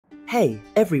Hey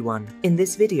everyone, in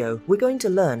this video we're going to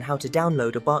learn how to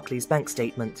download a Barclays bank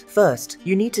statement. First,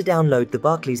 you need to download the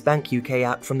Barclays Bank UK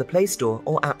app from the Play Store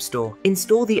or App Store.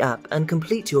 Install the app and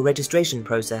complete your registration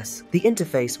process. The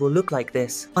interface will look like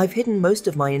this. I've hidden most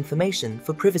of my information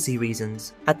for privacy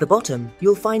reasons. At the bottom,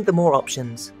 you'll find the More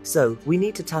options, so we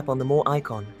need to tap on the More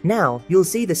icon. Now, you'll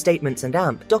see the Statements and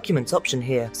AMP Documents option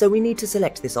here, so we need to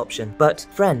select this option. But,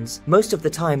 friends, most of the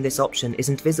time this option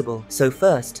isn't visible, so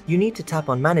first, you need to tap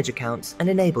on Manage Accounts and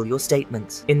enable your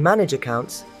statements. In Manage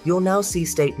Accounts, you'll now see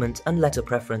Statement and Letter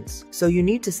Preference. So you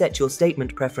need to set your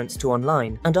statement preference to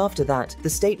online, and after that, the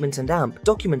Statement and AMP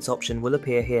Documents option will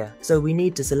appear here. So we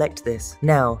need to select this.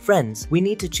 Now, friends, we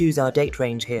need to choose our date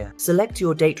range here. Select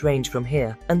your date range from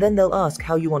here, and then they'll ask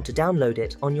how you want to download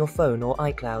it on your phone or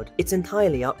iCloud. It's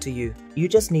entirely up to you. You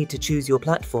just need to choose your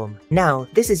platform. Now,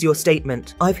 this is your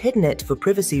statement. I've hidden it for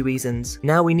privacy reasons.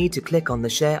 Now we need to click on the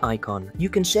share icon. You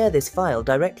can share this file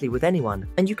directly with anyone,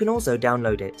 and you can also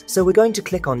download it. So we're going to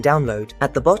click on download.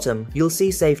 At the bottom, you'll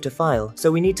see save to file,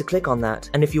 so we need to click on that,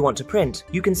 and if you want to print,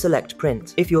 you can select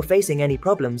print. If you're facing any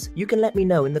problems, you can let me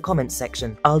know in the comments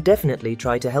section. I'll definitely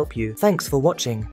try to help you. Thanks for watching.